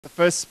The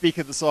first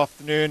speaker this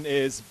afternoon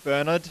is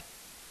Bernard,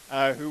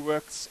 who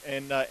works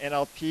in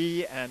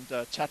NLP and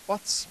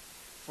chatbots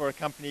for a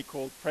company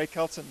called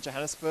Prekelt in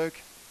Johannesburg.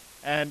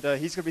 And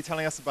he's going to be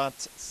telling us about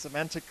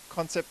semantic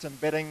concept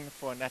embedding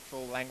for a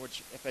natural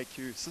language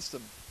FAQ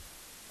system.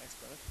 Thanks,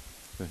 Bernard.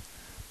 Okay.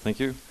 Thank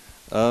you.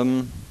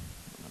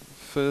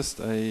 First,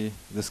 a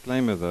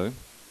disclaimer though.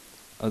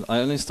 I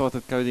only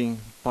started coding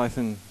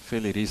Python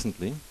fairly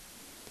recently.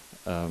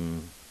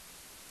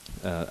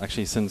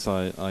 Actually, since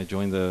I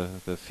joined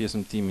the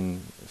Fearsome team in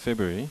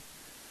February,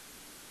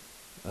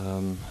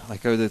 I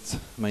coded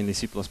mainly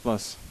C++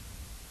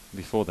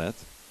 before that,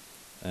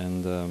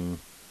 and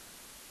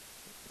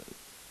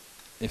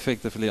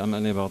effectively I'm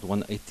only about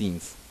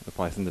 1/18th a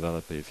Python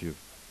developer if you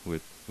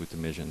would to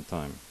measure in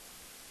time.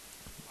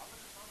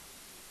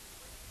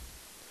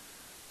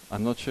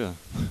 I'm not sure.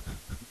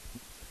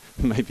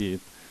 Maybe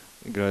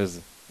it grows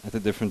at a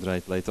different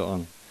rate later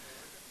on.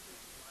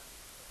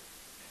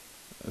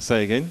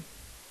 Say again?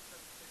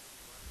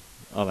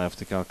 I'll have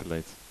to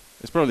calculate.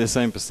 It's probably the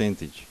same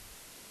percentage,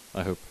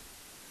 I hope.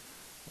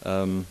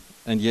 And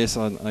yes,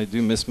 I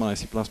do miss my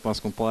C++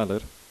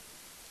 compiler,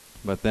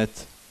 but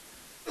that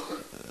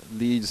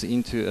leads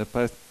into a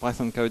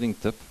Python coding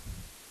tip.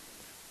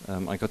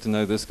 I got to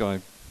know this guy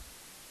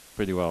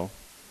pretty well,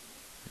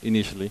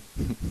 initially.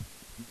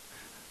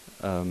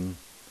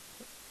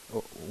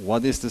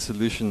 What is the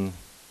solution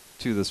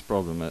to this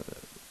problem? A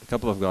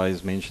couple of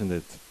guys mentioned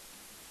it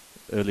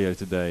earlier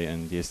today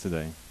and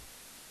yesterday.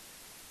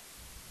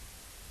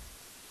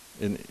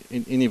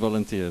 Any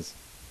volunteers?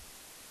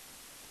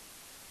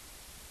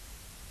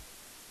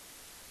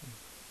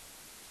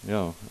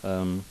 Yeah,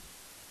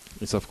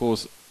 it's of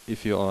course,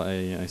 if you are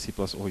a C++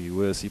 or you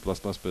were a C++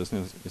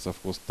 person, it's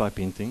of course type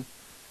hinting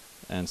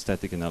and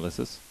static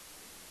analysis.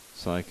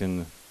 So I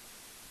can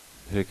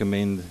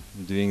recommend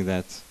doing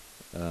that,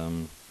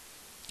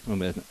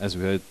 as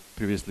we heard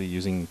previously,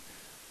 using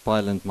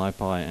Pylint,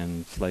 MyPy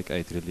and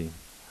Flake8 really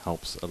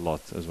helps a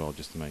lot as well,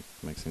 just to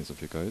make sense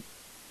of your code.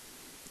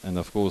 And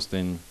of course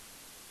then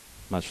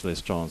much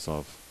less chance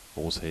of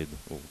horsehead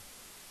or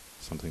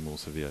something more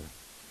severe.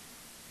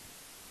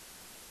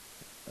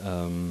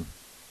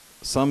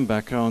 Some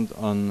background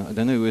on, I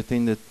don't know who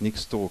attended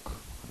Nick's talk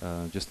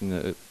just in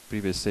a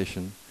previous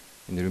session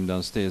in the room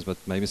downstairs, but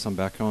maybe some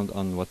background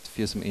on what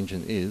Fearsome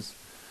Engine is.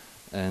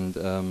 And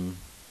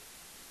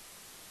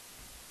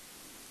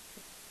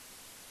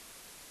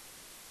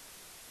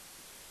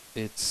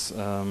it's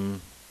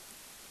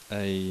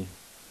a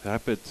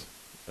rapid,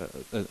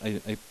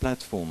 a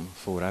platform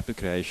for rapid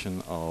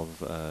creation of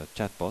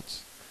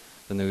chatbots.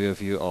 I know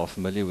of you are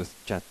familiar with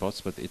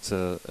chatbots, but it's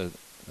a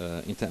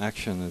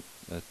interaction,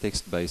 a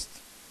text-based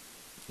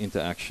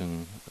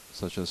interaction,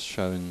 such as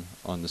shown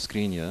on the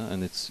screen here,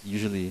 and it's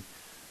usually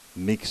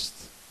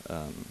mixed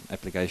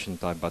application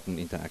type button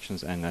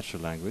interactions and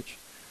natural language.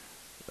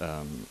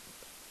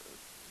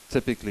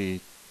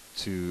 Typically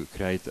to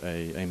create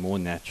a more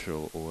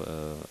natural or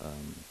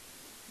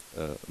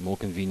a more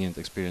convenient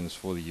experience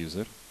for the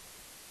user.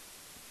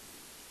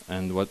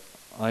 And what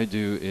I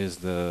do is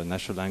the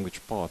natural language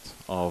part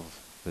of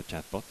the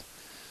chatbot.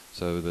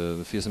 So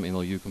the Fearsome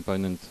NLU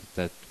component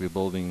that we're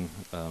building,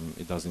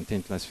 it does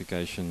intent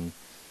classification,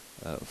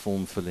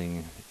 form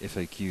filling,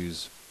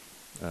 FAQs,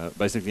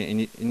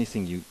 basically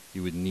anything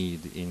you would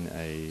need in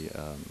a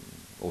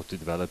or to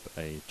develop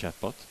a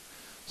chatbot.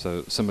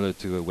 So similar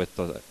to a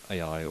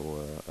wet.ai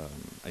or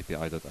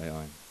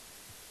API.ai.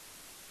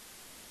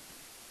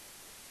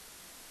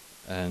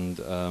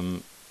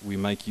 And we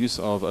make use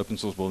of open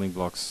source building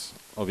blocks,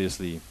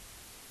 obviously,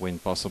 when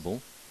possible.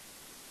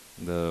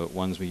 The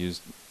ones we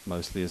use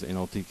mostly is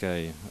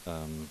NLTK,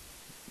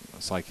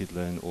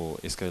 scikit-learn or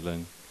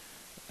sklearn,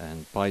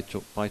 and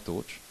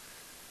PyTorch.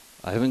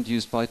 I haven't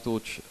used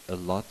PyTorch a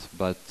lot,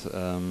 but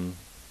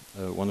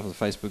one of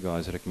the Facebook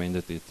guys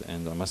recommended it,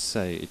 and I must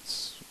say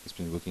it's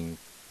been working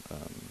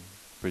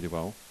pretty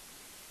well.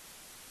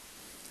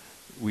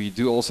 We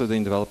do also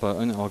then develop our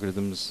own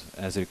algorithms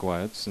as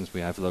required, since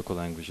we have local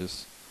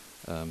languages.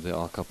 There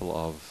are a couple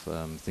of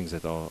things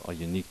that are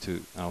unique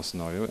to our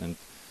scenario, and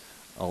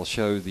I'll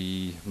show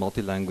the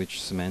multi-language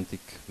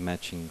semantic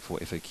matching for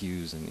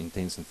FAQs and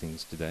intents and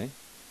things today.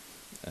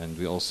 And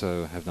we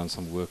also have done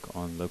some work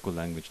on local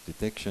language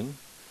detection.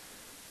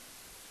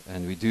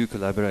 And we do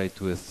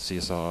collaborate with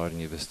CSR,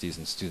 universities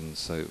and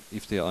students. So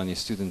if there are any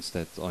students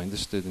that are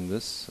interested in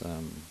this,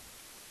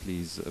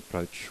 please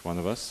approach one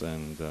of us,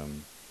 and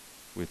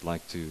we'd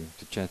like to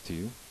chat to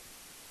you.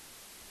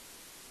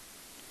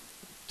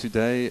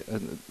 Today,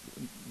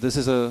 this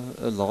is a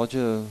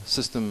larger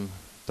system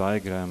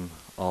diagram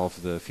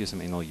of the Fearsome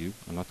NLU.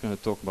 I'm not going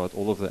to talk about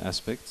all of the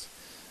aspects,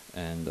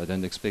 and I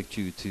don't expect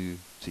you to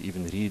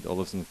even read all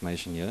of the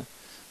information here.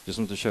 Just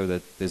want to show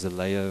that there's a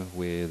layer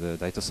where the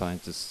data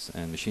scientists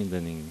and machine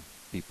learning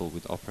people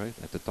would operate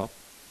at the top.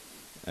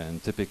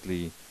 And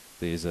typically,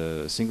 there's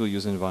a single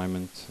user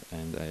environment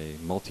and a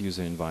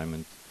multi-user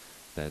environment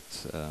that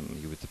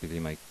you would typically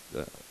make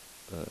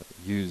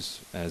use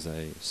as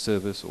a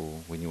service,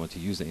 or when you want to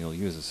use the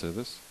NLU as a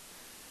service.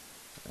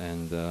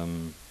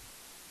 And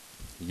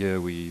here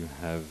we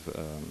have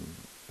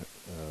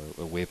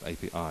a web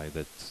API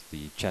that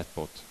the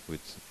chatbot would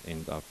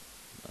end up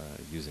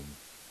using.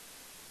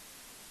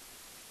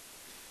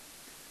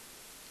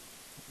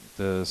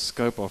 The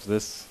scope of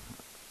this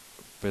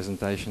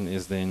presentation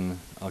is then,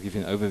 I'll give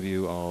you an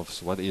overview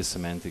of what is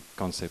semantic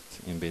concept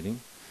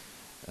embedding,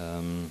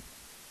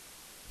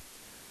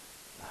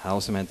 how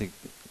semantic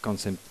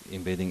concept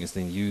embedding is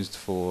then used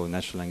for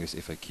natural language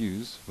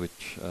FAQs,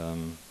 which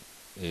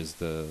is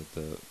the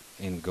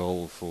end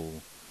goal for,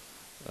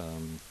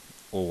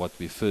 or what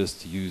we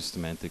first used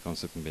semantic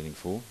concept embedding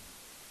for.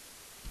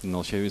 And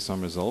I'll show you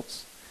some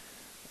results.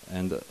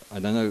 And I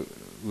don't know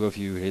who of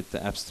you read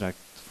the abstract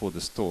for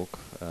this talk.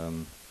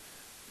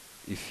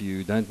 If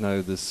you don't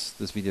know this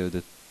video,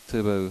 the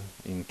turbo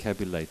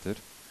encabulator,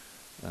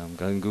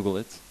 go and Google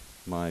it.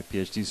 My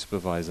PhD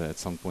supervisor at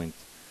some point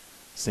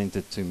sent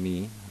it to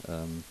me.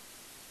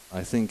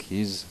 I think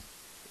his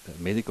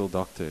medical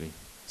doctor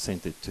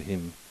sent it to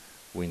him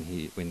when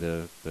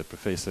the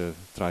professor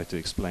tried to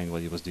explain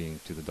what he was doing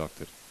to the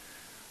doctor.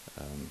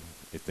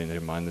 It then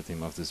reminded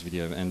him of this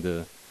video,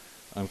 and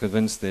I'm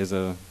convinced there's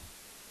a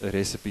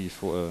recipe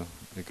for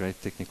a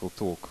great technical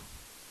talk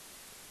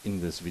in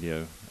this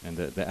video, and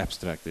the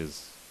abstract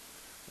is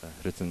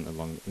written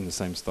along in the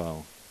same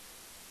style.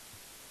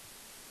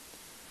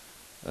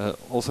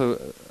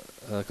 Also,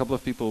 a couple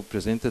of people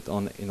presented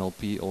on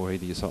NLP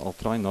already, so I'll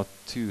try not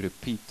to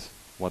repeat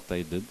what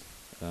they did.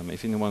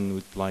 If anyone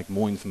would like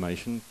more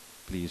information,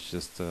 please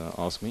just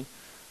ask me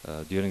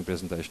during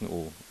presentation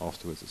or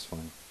afterwards, it's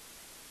fine.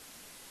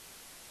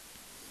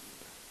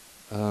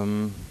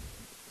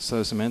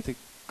 So semantic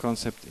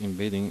concept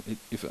embedding,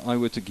 if I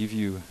were to give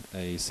you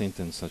a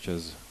sentence such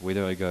as, where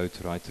do I go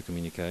to write a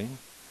communique,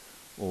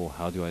 or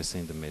how do I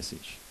send a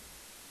message?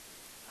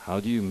 How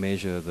do you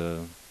measure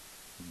the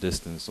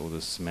distance or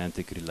the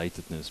semantic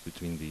relatedness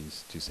between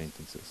these two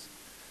sentences?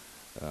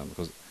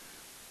 Because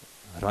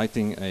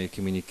writing a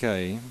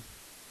communique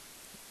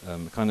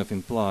kind of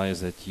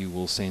implies that you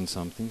will send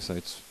something, so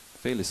it's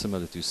fairly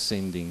similar to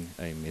sending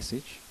a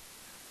message.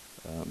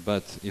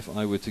 But if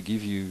I were to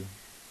give you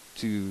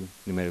two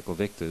numerical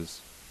vectors,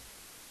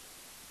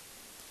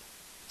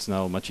 it's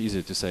now much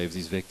easier to say if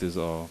these vectors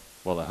are,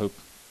 well, I hope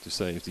to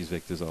say if these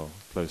vectors are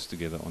close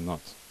together or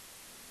not.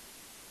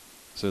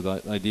 So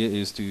the idea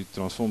is to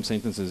transform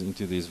sentences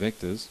into these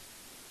vectors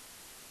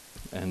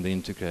and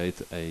then to create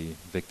a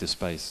vector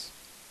space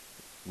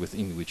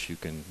within which you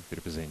can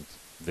represent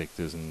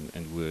vectors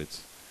and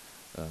words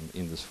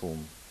in this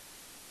form.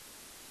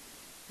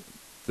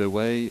 The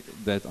way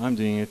that I'm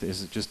doing it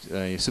is just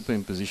a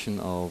superimposition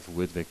of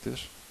word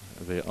vectors.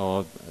 There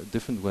are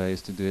different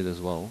ways to do it as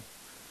well,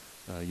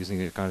 using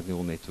recurrent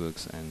neural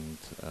networks and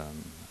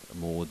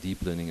more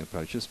deep learning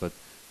approaches, but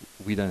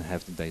we don't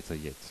have the data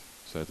yet.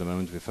 So at the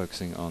moment we're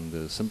focusing on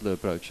the simpler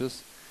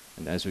approaches,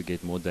 and as we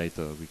get more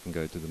data we can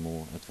go to the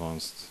more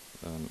advanced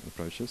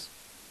approaches.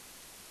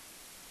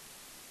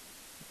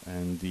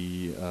 And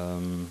the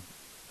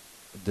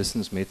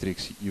distance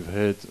metrics, you've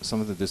heard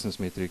some of the distance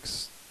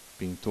metrics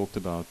being talked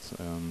about.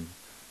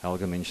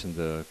 Helga mentioned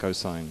the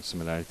cosine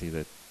similarity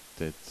that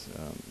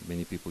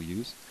many people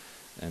use.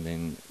 And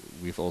then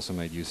we've also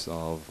made use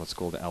of what's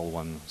called the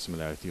L1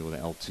 similarity, or the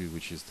L2,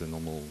 which is the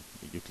normal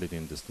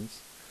Euclidean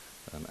distance.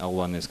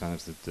 L1 is kind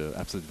of the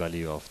absolute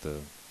value of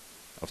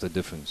the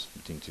difference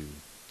between two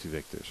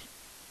vectors,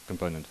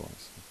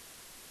 component-wise.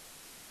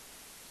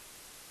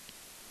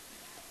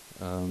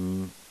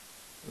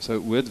 So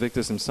word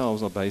vectors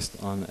themselves are based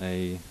on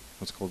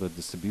what's called a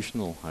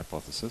distributional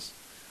hypothesis.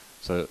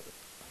 So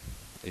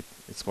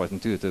it's quite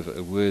intuitive.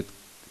 A word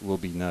will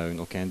be known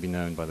or can be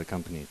known by the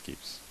company it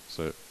keeps.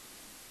 So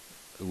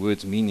a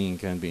word's meaning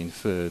can be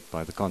inferred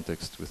by the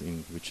context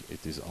within which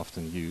it is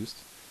often used.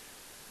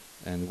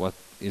 And what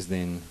is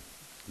then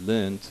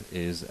learned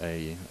is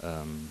a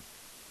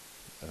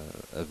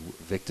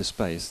vector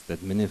space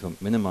that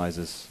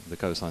minimizes the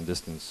cosine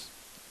distance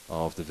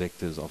of the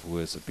vectors of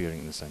words appearing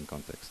in the same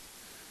context.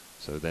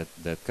 So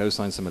that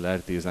cosine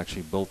similarity is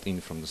actually built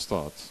in from the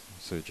start,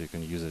 so that you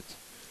can use it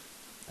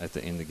at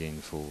the end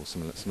again for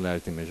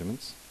similarity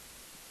measurements.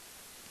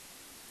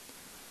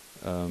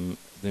 The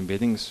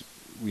embeddings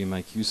we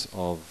make use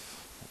of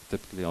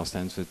typically are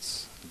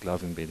Stanford's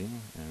glove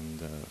embedding and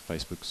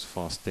Facebook's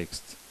fast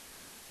text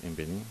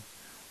embedding.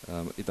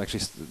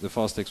 The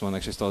fast text one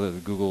actually started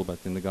at Google,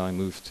 but then the guy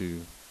moved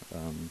to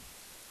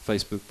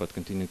Facebook but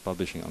continued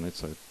publishing on it,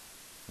 so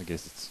I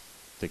guess it's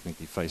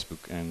technically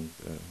Facebook and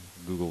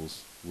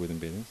Google's word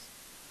embeddings.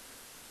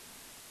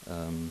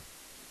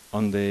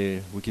 On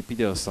their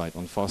Wikipedia site,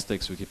 on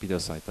FastText Wikipedia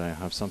site, they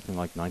have something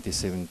like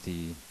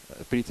 9070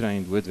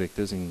 pre-trained word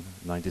vectors in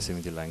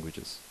 9070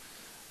 languages,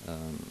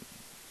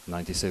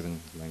 97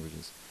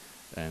 languages.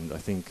 And I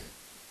think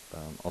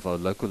of our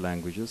local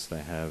languages,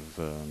 they have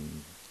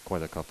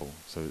quite a couple.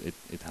 So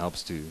it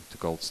helps to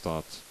cold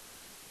start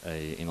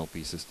a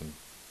NLP system.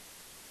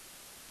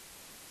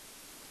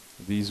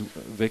 These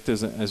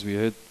vectors, as we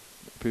heard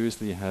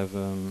previously, have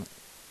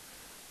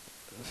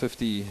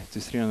 50 to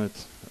 300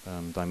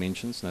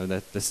 dimensions. Now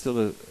that's still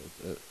a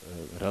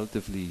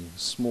relatively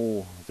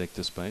small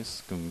vector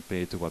space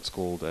compared to what's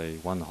called a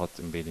one-hot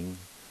embedding,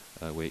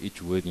 where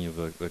each word in your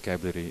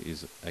vocabulary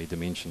is a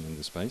dimension in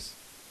the space.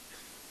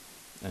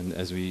 And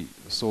as we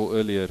saw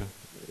earlier,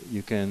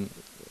 you can,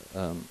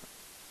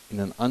 in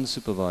an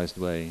unsupervised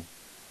way,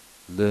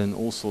 learn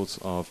all sorts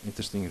of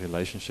interesting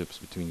relationships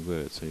between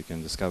words. So you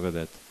can discover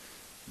that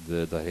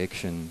the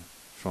direction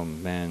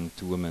from man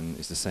to woman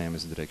is the same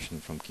as the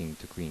direction from king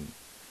to queen.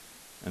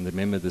 And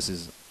remember, this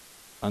is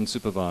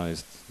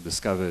unsupervised,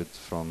 discovered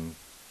from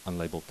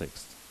unlabeled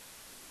text.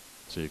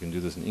 So you can do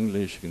this in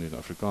English, you can do it in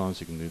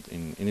Afrikaans, you can do it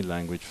in any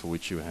language for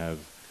which you have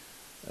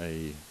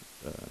a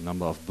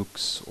number of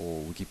books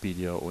or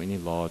Wikipedia or any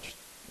large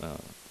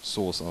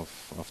source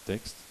of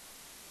text.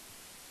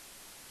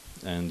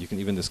 And you can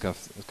even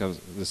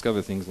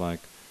discover things like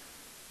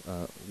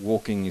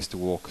walking is to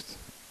walked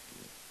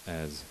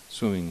as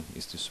swimming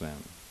is to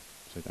swam.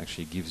 So it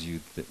actually gives you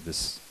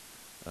this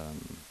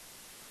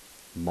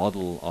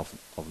model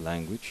of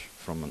language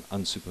from an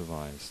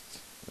unsupervised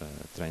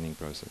training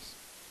process.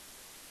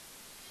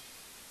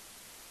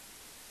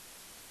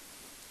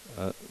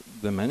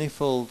 The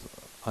manifold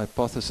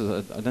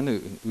hypothesis, I don't know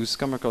who's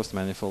come across the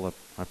manifold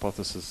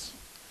hypothesis.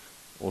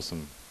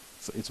 Awesome.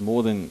 It's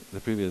more than the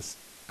previous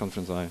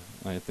conference I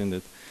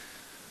attended.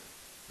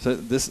 So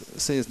this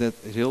says that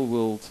real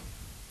world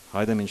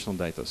high dimensional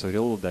data, so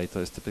real world data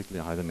is typically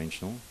high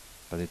dimensional,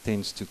 but it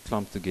tends to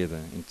clump together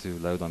into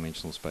low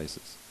dimensional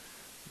spaces.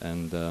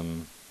 And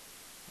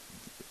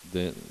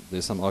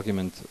there's some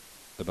argument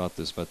about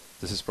this, but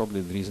this is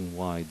probably the reason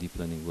why deep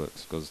learning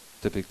works, because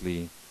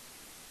typically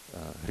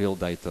real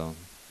data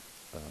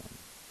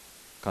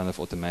kind of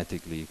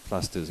automatically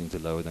clusters into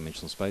lower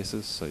dimensional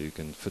spaces, so you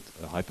can fit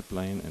a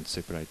hyperplane and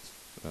separate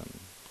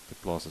the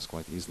classes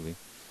quite easily.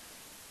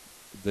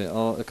 There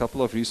are a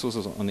couple of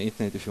resources on the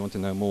internet if you want to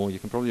know more. You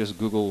can probably just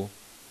Google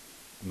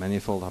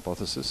manifold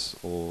hypothesis,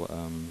 or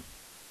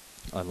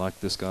I like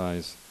this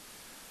guy's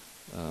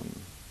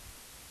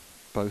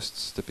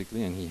posts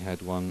typically, and he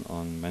had one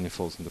on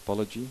manifolds and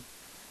topology.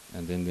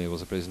 And then there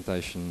was a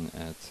presentation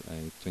at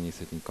a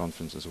 2013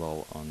 conference as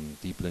well on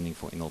deep learning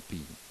for NLP,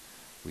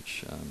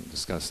 which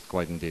discussed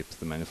quite in depth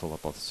the manifold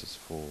hypothesis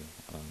for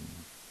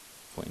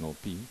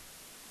NLP.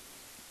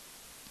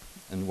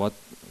 And what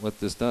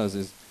this does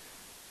is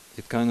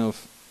it kind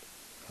of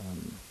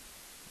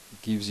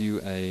gives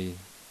you a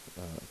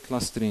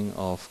clustering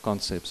of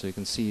concepts. So you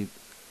can see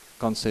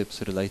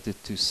concepts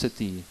related to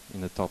city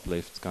in the top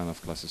left kind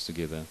of clusters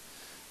together,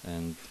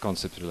 and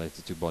concepts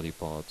related to body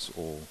parts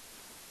or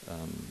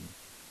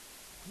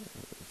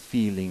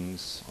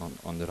feelings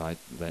on the right.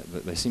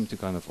 They seem to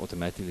kind of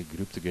automatically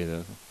group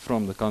together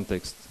from the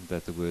context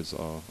that the words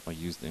are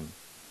used in.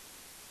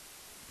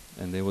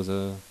 And there was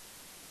a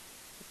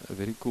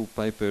very cool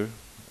paper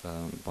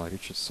by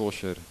Richard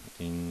Sorscher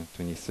in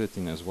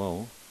 2013 as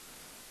well,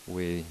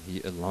 where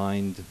he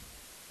aligned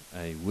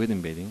a word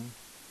embedding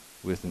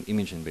with an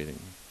image embedding.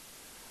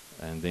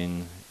 And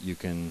then you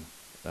can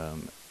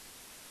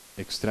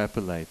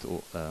extrapolate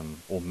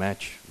or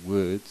match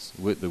words,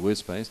 the word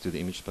space to the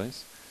image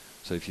space.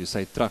 So if you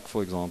say truck,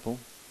 for example,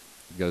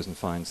 it goes and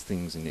finds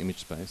things in the image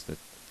space that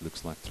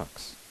looks like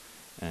trucks.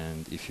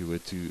 And if you were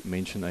to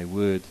mention a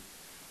word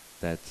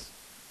that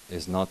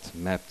is not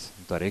mapped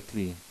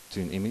directly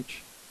to an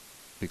image,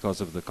 because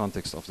of the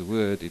context of the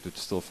word, it would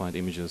still find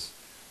images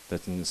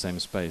that in the same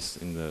space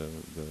in the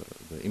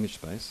image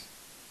space,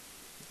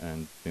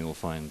 and then we'll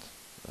find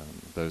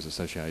those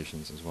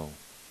associations as well.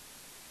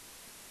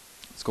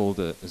 It's called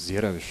a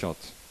zero-shot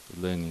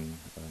learning,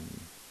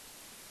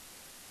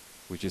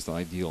 which is the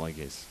ideal, I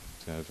guess,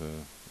 to have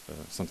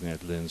something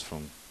that learns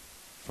from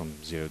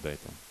zero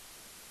data.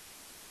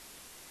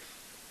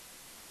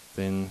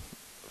 Then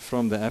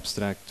from the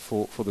abstract,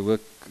 for the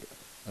work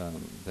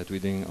that we're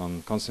doing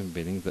on concept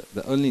embedding,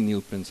 the only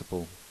new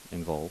principle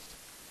involved,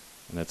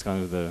 and that's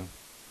kind of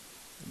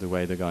the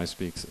way the guy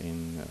speaks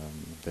in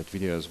that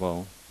video as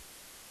well,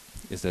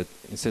 is that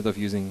instead of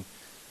using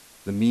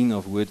the mean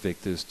of word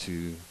vectors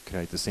to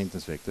create a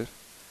sentence vector,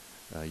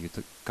 you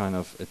kind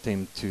of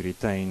attempt to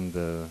retain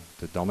the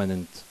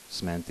dominant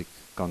semantic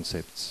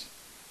concepts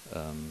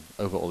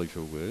over all of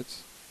your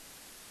words.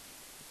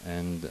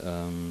 And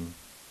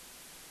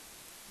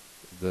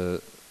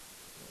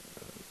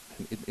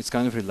it's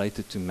kind of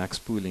related to max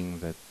pooling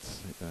that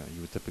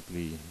you would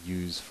typically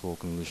use for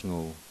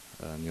convolutional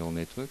neural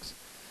networks.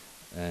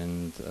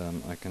 And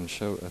I can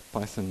show a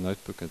Python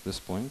notebook at this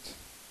point.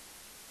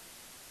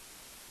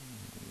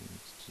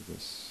 Let's do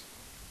this.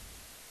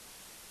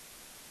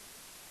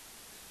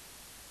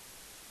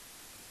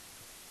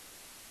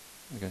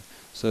 Okay,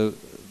 so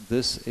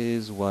this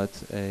is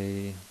what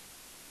a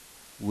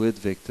word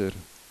vector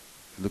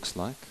looks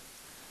like.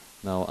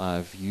 Now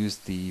I've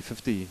used the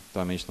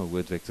 50-dimensional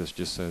word vectors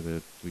just so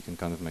that we can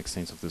kind of make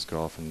sense of this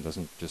graph and it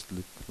doesn't just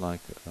look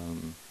like,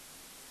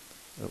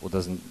 or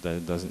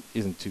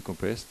isn't too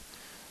compressed.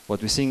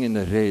 What we're seeing in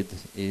the red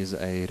is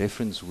a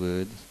reference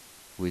word,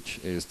 which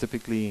is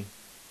typically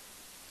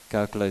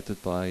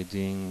calculated by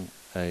doing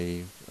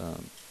a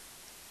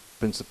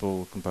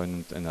principal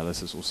component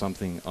analysis or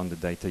something on the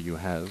data you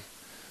have.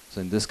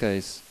 So in this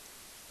case,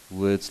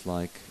 words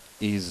like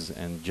is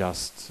and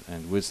just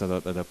and words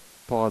that are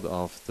part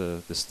of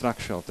the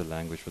structure of the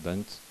language but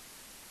don't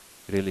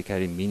really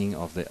carry meaning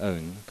of their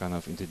own kind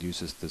of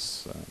introduces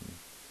this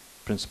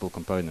principal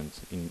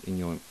component in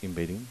your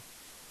embedding,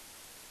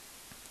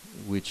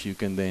 which you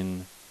can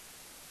then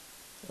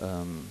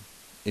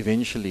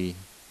eventually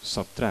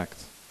subtract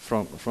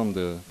from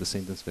the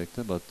sentence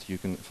vector. But you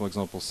can, for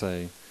example,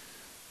 say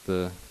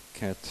the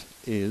cat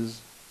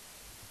is,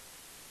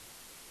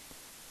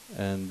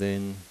 and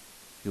then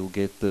you'll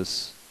get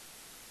this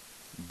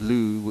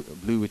blue,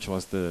 which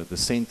was the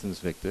sentence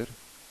vector,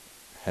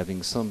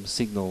 having some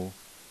signal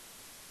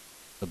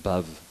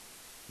above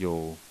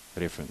your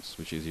reference,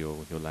 which is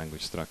your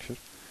language structure.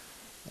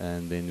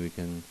 And then we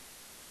can,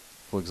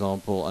 for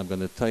example, I'm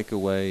going to take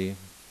away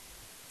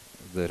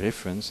the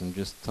reference and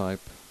just type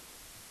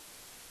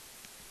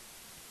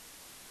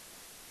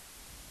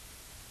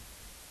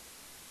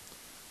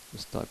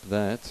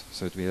that,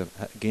 so that we have,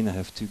 again, I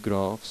have two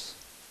graphs.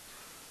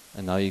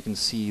 And now you can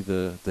see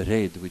the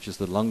red, which is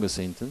the longer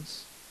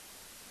sentence,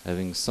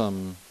 having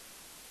some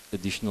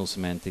additional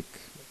semantic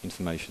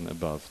information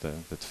above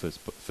that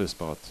first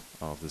part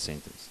of the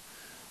sentence.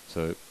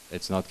 So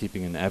it's not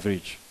keeping an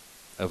average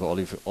over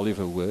all of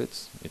our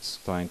words. It's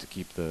trying to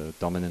keep the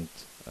dominant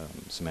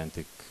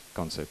semantic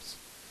concepts.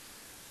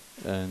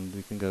 And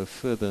we can go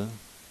further.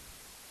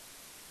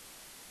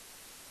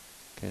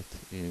 Cat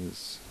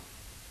is.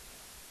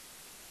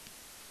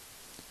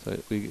 So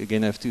we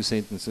again have two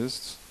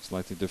sentences,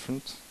 slightly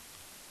different.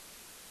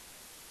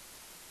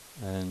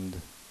 And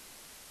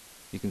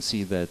you can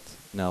see that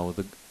now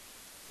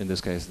in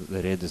this case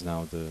the red is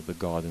now the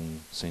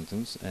garden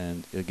sentence,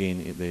 and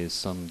again there's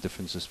some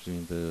differences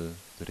between the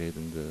red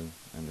and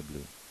the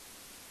blue.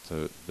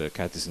 So the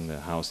cat is in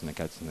the house and the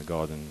cat is in the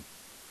garden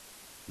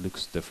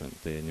looks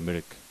different. The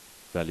numeric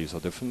values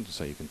are different,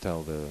 so you can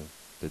tell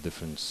the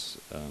difference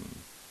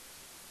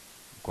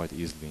quite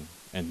easily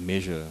and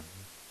measure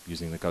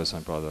using the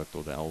cosine product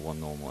or the L1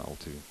 norm or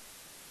L2.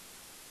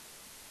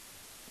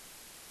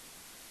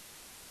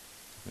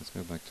 Let's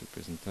go back to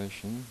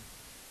presentation.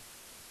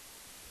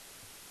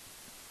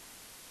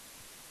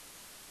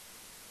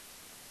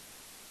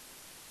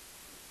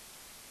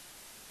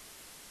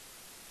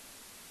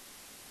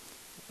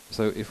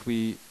 So if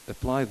we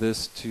apply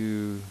this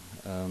to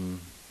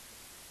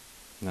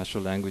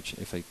natural language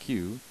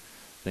FAQ,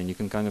 then you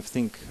can kind of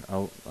think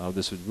how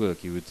this would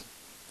work. You would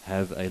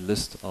have a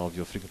list of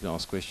your frequently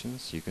asked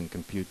questions. You can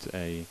compute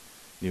a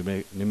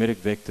numeric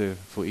vector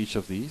for each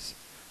of these,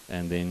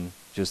 and then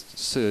just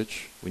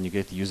search when you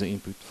get the user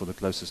input for the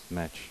closest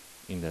match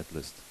in that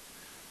list.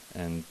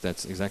 And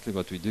that's exactly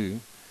what we do.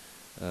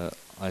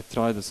 I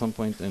tried at some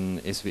point in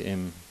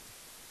SVM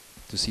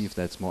to see if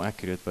that's more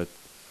accurate, but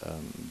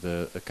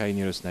the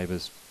k-nearest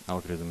neighbors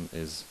algorithm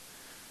is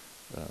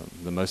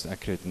the most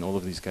accurate in all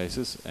of these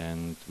cases,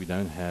 and we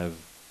don't have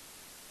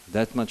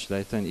that much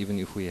data, and even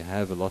if we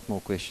have a lot more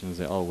questions,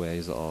 there are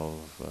ways of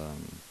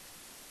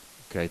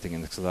creating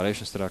an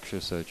acceleration structure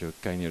so that your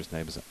k-nearest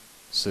neighbors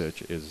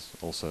search is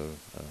also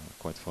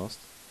quite fast.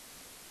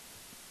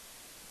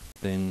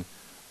 Then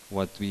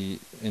what we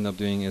end up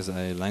doing is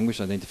a language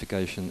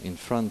identification in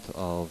front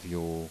of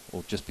your,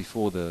 or just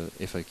before the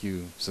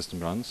FAQ system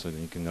runs, so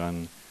then you can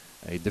run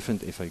a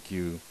different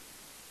FAQ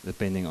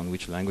depending on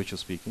which language you're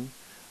speaking.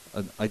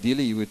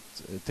 Ideally, you would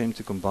attempt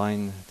to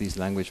combine these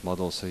language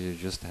models so you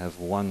just have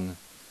one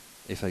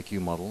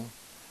FAQ model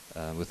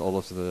with all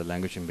of the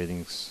language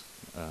embeddings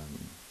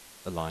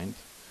aligned,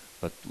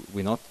 but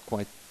we're not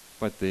quite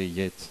there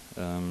yet.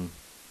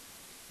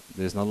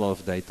 There's not a lot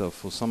of data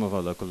for some of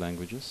our local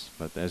languages,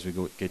 but as we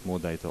get more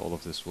data, all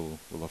of this will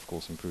of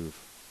course improve.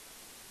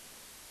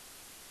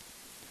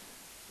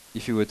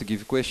 If you were to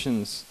give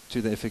questions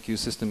to the FAQ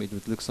system, it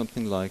would look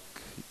something like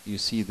you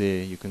see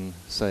there. You can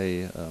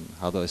say,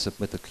 how do I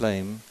submit a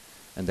claim?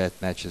 And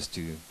that matches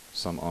to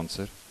some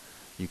answer.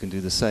 You can do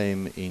the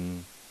same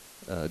in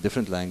a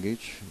different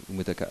language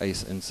with a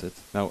case insert.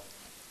 Now,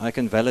 I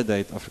can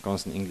validate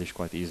Afrikaans and English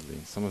quite easily.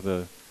 Some of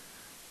the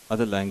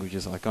other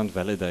languages I can't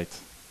validate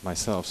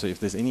myself. So if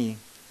there's any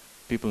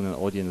people in the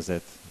audience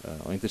that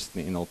are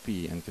interested in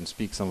NLP and can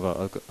speak some of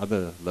our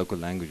other local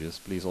languages,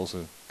 please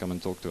also come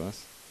and talk to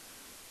us.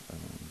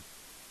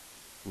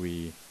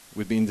 We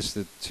would be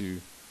interested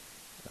to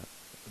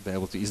be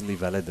able to easily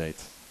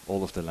validate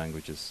all of the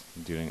languages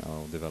during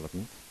our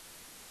development.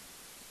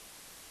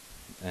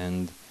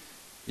 And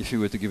if you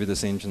were to give it a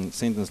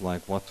sentence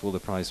like, what will the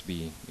price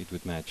be, it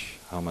would match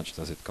how much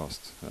does it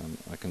cost.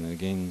 I can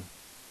again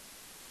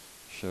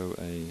show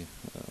a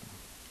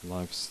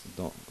live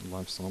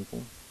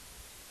sample.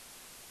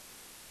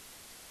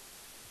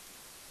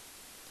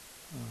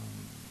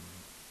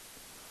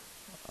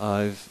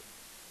 I've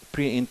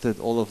pre-entered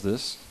all of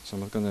this, so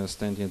I'm not going to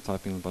stand here and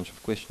type in a bunch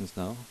of questions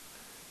now,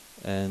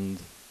 and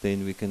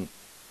then we can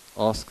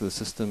ask the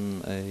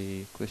system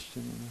a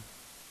question.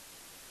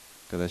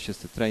 Okay, that's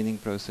just a training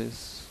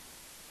process.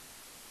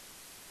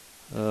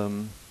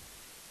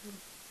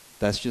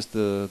 That's just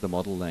the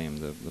model name,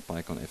 the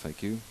PyCon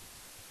FAQ.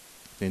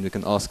 Then we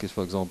can ask it,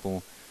 for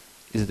example,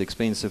 is it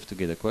expensive to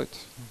get a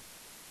quote?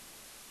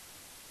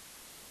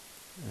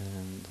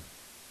 And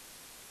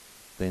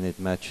then it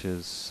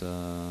matches,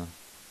 the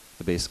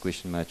best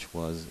question match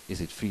was,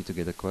 is it free to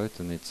get a quote?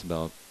 And it's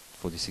about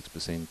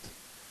 46%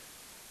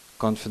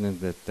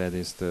 confident that that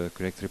is the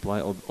correct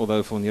reply.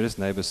 Although for nearest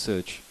neighbor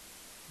search,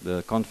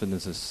 the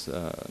confidence is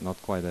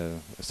not quite a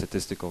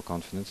statistical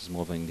confidence, it's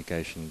more of an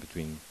indication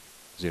between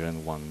 0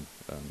 and 1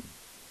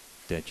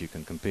 that you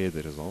can compare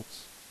the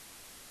results.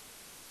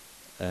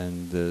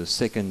 And the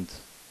second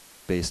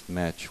best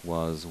match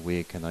was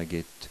where can I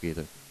go to get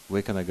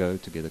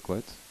a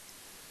quote,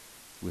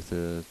 with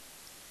a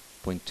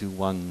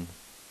 0.21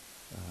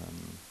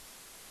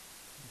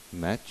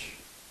 match.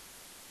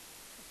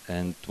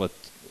 And what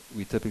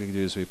we typically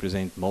do is we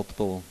present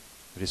multiple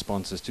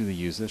responses to the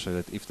user, so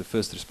that if the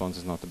first response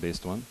is not the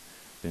best one,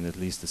 then at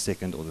least the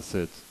second or the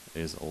third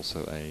is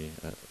also a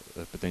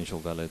potential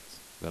valid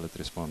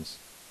response.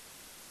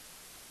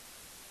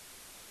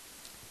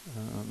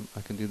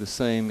 I can do the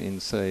same in,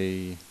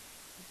 say,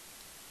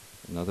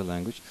 another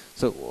language.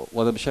 So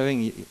what I'm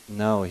showing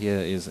now here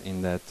is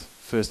in that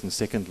first and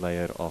second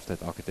layer of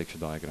that architecture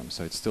diagram.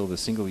 So it's still the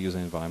single user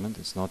environment.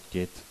 It's not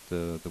yet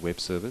the web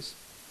service,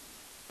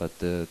 but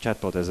the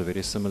chatbot has a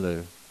very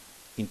similar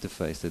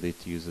interface that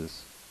it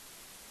uses.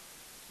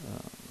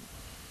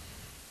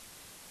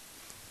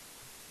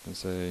 I can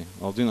say,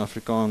 I'll do an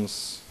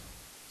Afrikaans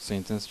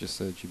sentence just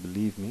so that you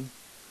believe me.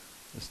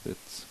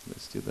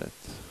 Let's do that.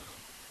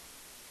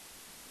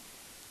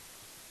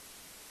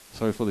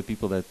 Sorry for the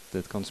people that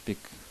can't speak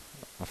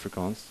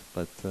Afrikaans,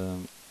 but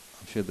I'm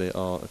sure there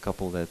are a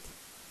couple that,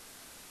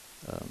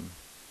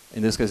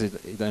 in this case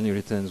it only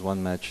returns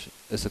one match,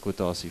 is 'n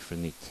kwotasie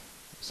verniet.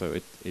 So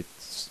it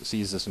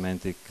sees a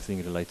semantic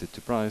thing related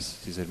to price,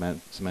 sees a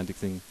semantic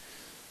thing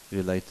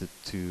related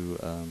to,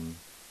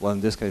 well,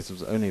 in this case it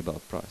was only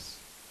about price.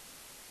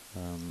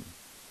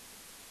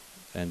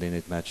 And then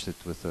it matched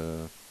it with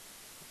a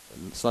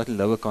slightly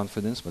lower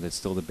confidence, but it's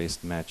still the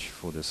best match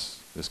for this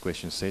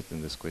question set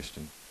and this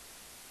question.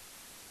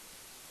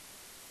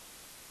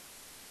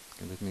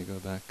 Okay, let me go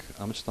back.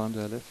 How much time do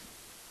I have?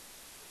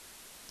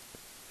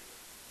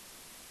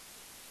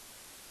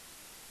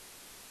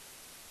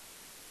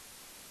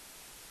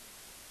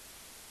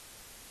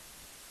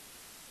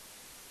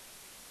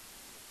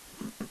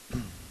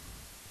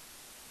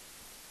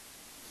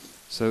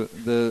 So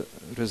the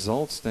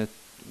results that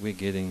we're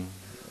getting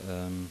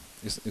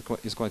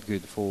is quite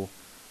good for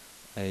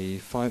a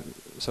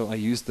so I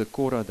used the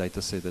Quora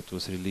dataset that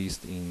was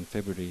released in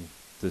February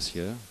this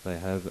year. They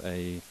have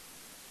a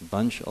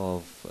bunch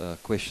of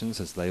questions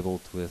that's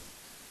labeled with,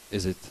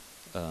 is it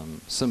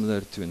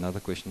similar to another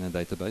question in a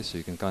database? So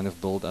you can kind of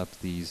build up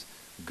these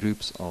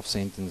groups of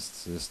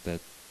sentences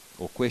that,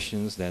 or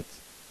questions that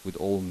would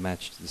all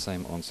match the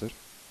same answer.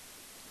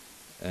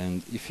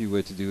 And if you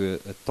were to do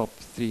a top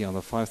 3 out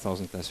of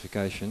 5,000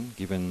 classification,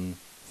 given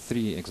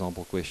 3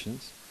 example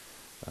questions,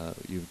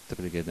 you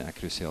typically get an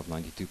accuracy of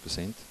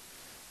 92%.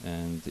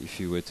 And if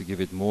you were to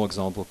give it more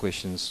example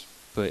questions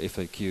per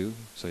FAQ,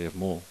 so you have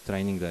more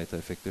training data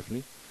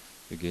effectively,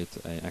 you get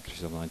an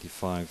accuracy of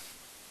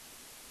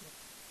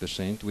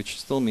 95%, which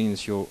still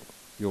means you're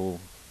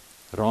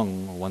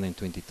wrong 1 in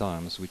 20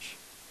 times, which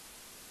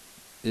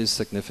is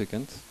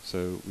significant.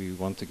 So we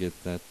want to get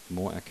that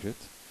more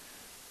accurate.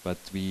 But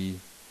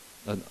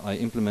I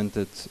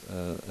implemented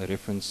a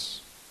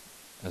reference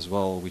as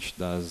well, which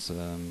does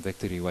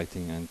vector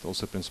reweighting and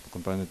also principal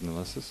component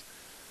analysis.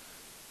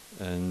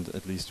 And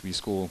at least we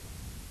score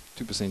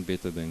 2%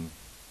 better than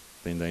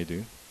they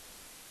do.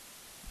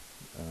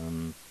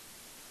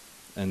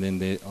 And then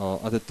there are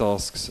other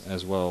tasks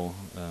as well.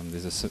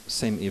 There's a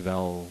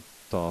sem-eval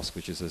task,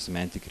 which is a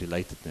semantic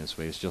relatedness,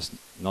 where it's just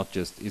not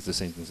just are the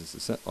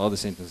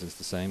sentences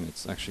the same.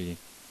 It's actually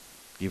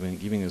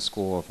giving a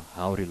score of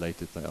how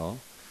related they are.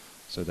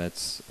 So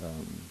that's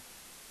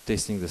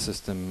testing the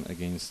system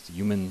against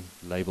human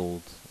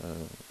labeled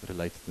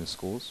relatedness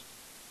scores.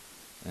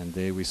 And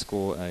there we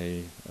score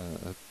a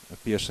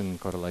Pearson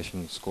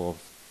correlation score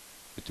of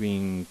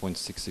between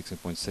 0.66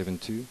 and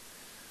 0.72.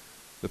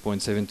 The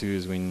 0.72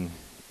 is when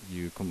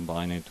you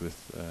combine it with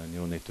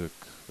neural network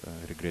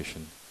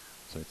regression.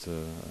 So it's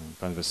a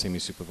kind of a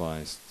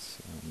semi-supervised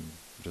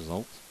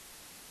result.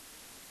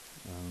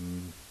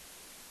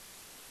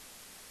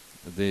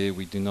 There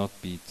we do not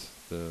beat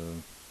the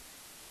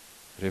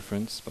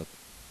reference, but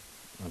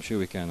I'm sure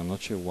we can. I'm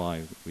not sure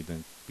why we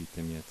don't beat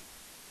them yet.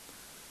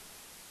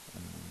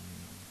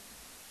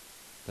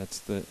 That's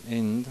the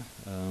end.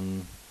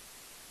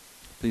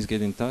 Please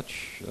get in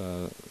touch.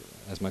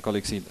 As my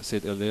colleague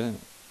said earlier,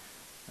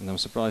 and I'm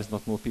surprised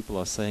not more people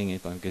are saying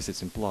it. I guess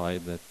it's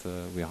implied that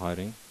we're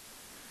hiring.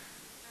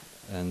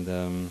 And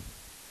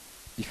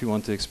if you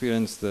want to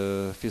experience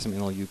the FSM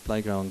NLU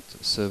Playground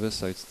service,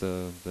 so it's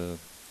the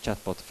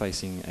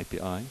chatbot-facing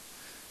API,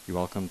 you're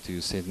welcome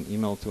to send an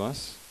email to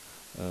us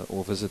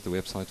or visit the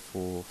website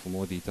for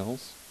more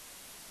details.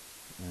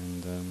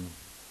 And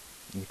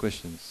any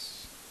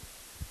questions?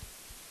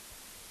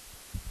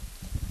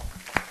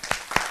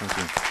 Thank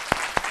you.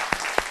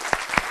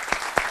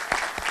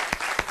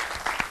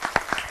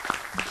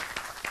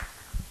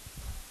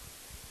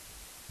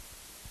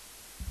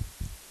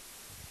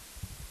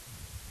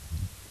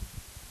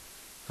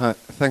 Hi,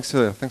 thanks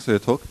for your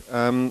talk.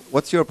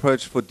 What's your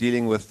approach for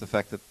dealing with the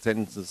fact that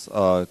sentences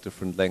are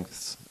different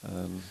lengths?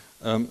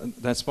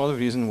 That's part of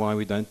the reason why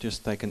we don't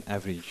just take an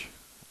average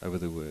over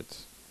the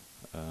words.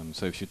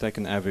 So if you take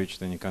an average,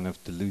 then you kind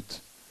of dilute,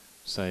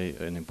 say,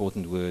 an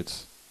important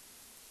words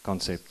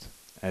concept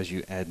as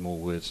you add more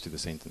words to the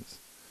sentence.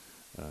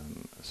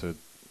 So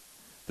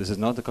this is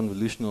not a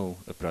convolutional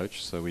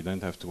approach, so we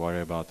don't have to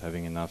worry about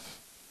having enough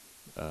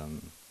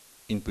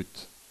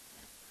inputs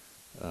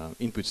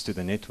to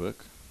the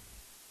network.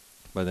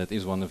 But that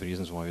is one of the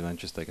reasons why we don't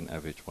just take an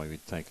average, why we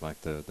take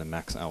like the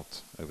max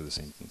out over the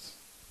sentence.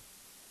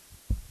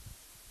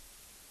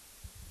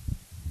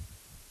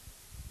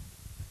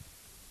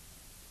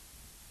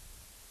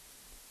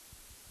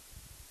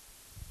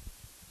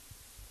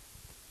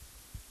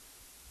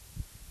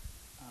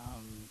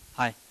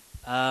 Hi.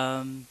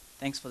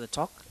 Thanks for the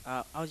talk.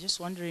 I was just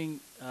wondering,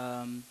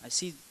 I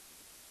see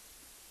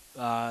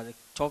the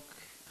talk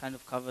kind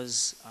of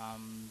covers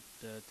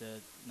the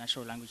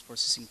natural language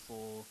processing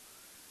for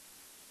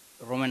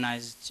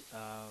Romanized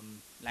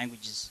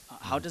languages.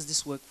 How does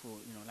this work for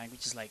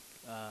languages like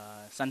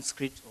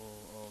Sanskrit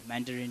or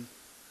Mandarin?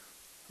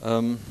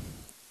 Or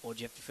do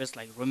you have to first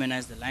like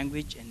Romanize the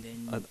language and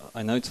then?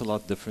 I know it's a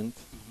lot different.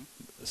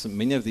 So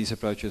many of these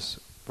approaches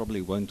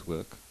probably won't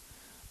work.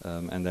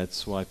 And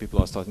that's why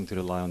people are starting to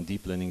rely on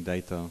deep learning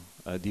data,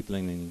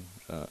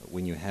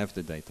 when you have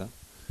the data.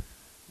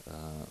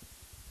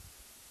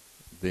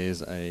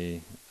 There's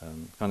a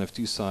kind of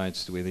two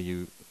sides to whether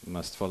you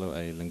must follow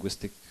a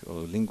linguistic or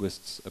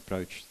linguist's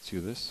approach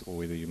to this, or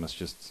whether you must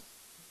just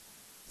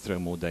throw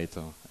more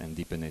data and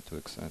deeper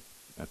networks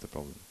at the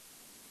problem.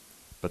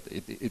 But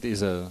it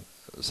is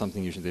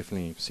something you should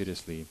definitely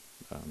seriously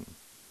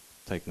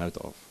take note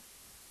of.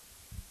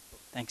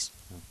 Thanks.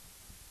 Yeah.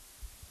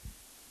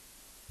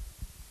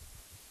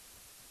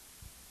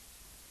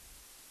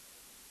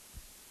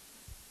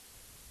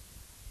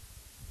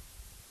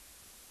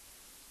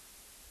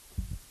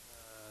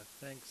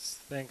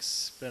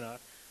 Thanks, Bernard.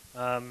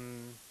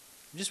 I'm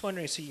just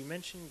wondering, so you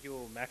mentioned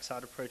your max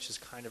out approach is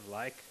kind of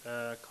like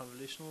a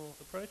convolutional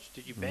approach.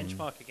 Did you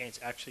benchmark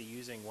against actually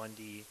using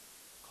 1D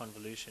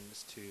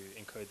convolutions to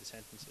encode the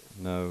sentences?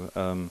 No.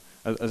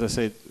 As I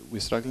said,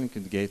 we're struggling to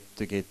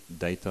get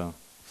data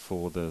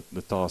for the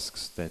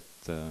tasks that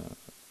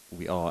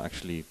we are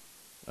actually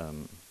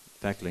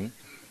tackling,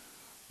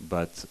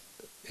 but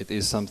it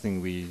is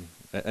something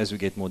as we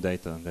get more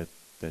data,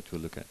 that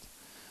we'll look at.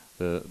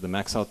 The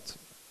max out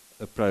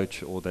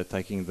approach, or that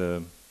taking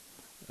the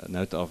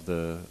note of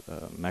the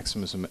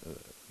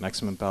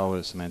maximum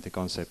power semantic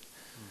concept,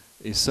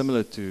 is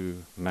similar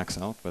to max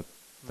out, but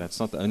that's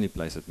not the only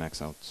place that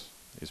max out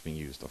is being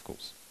used, of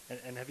course.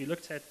 And have you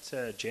looked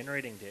at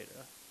generating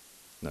data?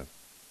 No.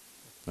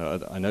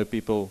 I know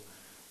people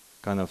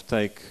kind of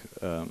take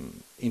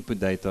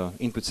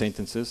input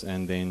sentences,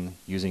 and then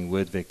using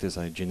word vectors,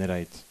 I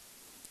generate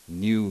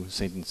new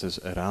sentences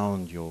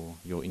around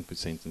your input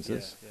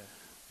sentences. Yeah.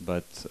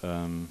 But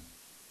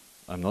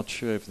I'm not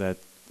sure if that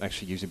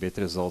actually gives you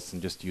better results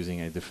than just using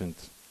a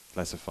different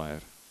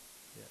classifier.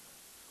 Yeah.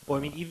 Well,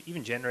 I mean,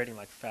 even generating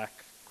like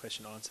fact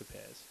question-answer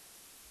pairs.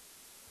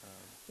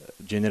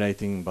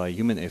 Generating by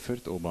human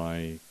effort or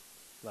by?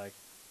 Like,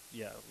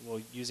 yeah,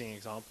 well, using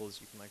examples,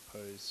 you can like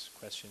pose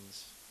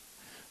questions.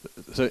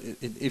 So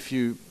if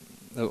you,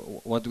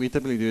 what we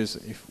typically do is,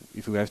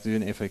 if we have to do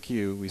an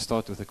FAQ, we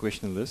start with a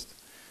question list,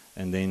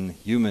 and then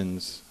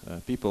humans,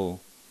 people,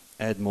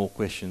 add more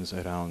questions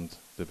around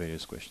the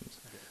various questions.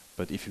 Okay.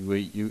 But if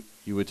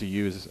you were to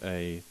use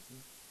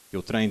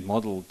your trained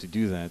model to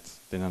do that,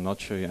 then I'm not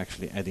sure you're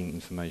actually adding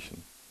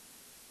information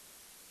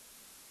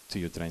to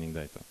your training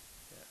data.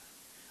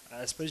 Yeah.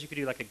 I suppose you could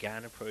do like a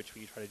GAN approach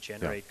where you try to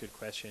generate good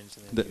questions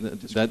and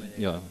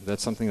then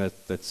that's something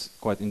that's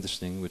quite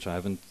interesting, which I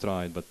haven't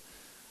tried, but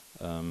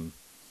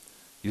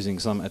using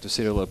some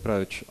adversarial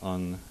approach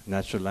on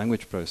natural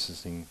language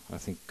processing, I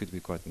think could be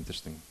quite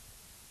interesting.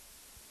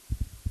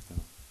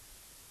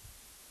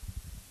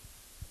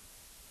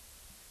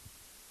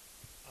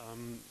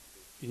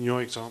 In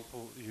your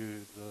example,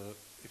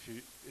 if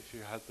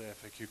you had the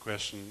FAQ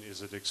question,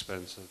 is it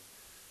expensive?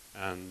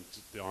 And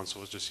the answer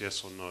was just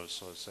yes or no.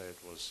 So say it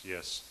was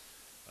yes,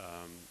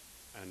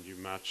 and you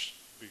match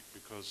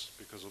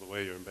because of the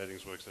way your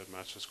embeddings works, that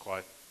matches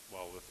quite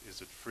well with is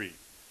it free?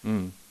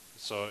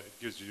 So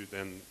it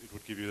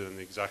would give you then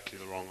exactly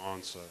the wrong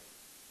answer,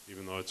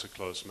 even though it's a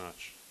close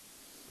match.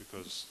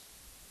 Because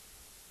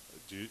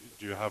do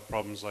you have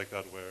problems like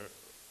that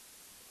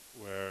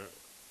where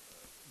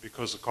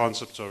because the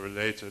concepts are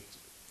related,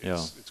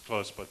 it's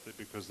close, but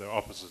because they're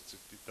opposites, it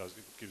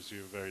gives you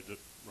a very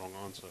wrong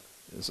answer.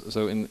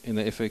 So in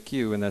the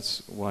FAQ, and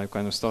that's why I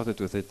kind of started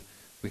with it,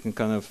 we can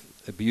kind of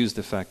abuse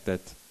the fact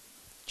that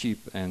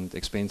cheap and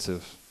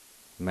expensive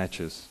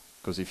matches.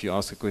 Because if you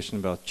ask a question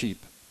about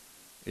cheap,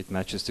 it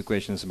matches to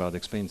questions about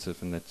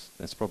expensive, and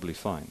that's probably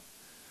fine.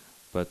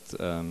 But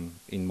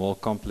in more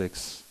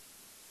complex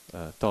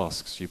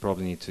tasks, you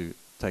probably need to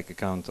take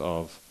account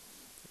of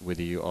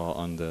whether you are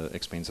on the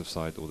expensive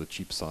side or the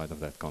cheap side of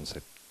that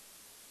concept,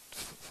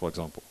 for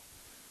example.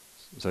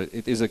 So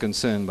it is a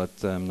concern,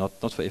 but not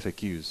for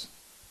FAQs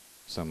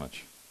so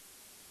much.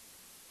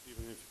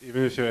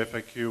 Even if your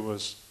FAQ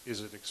was,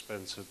 is it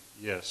expensive?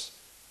 Yes.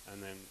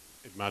 And then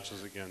it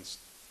matches against.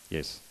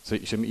 Yes. So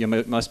you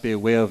must be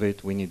aware of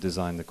it when you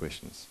design the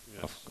questions.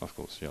 Yes. Of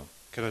course, yeah.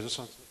 Can I just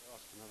ask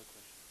another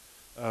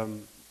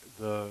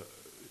question?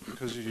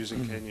 Because you're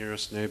using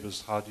k-nearest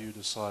neighbors, how do you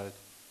decide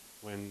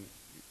when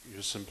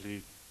you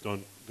simply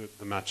don't,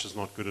 the match is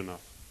not good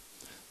enough?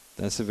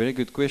 That's a very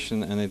good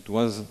question, and it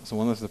was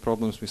one of the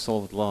problems we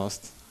solved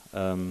last.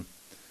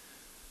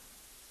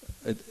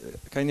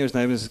 K-nearest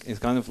neighbors is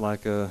kind of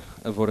like a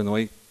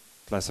Voronoi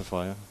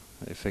classifier,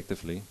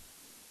 effectively.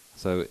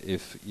 So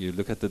if you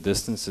look at the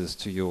distances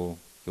to your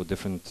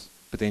different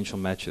potential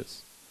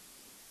matches,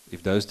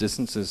 if those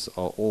distances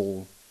are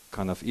all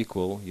kind of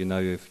equal, you know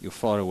if you're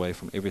far away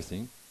from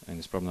everything, and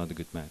it's probably not a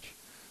good match.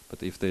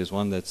 But if there's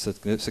one that's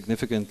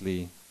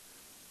significantly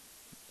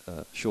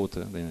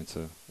shorter, then it's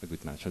a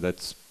good match. So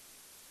that's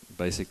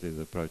basically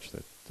the approach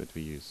that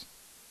we use.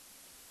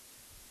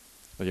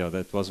 But yeah,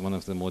 that was one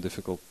of the more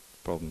difficult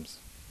problems.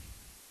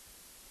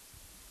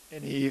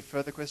 Any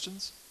further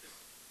questions?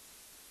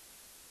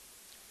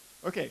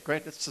 Okay,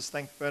 great. Let's just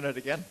thank Bernard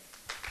again.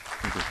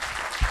 Thank you.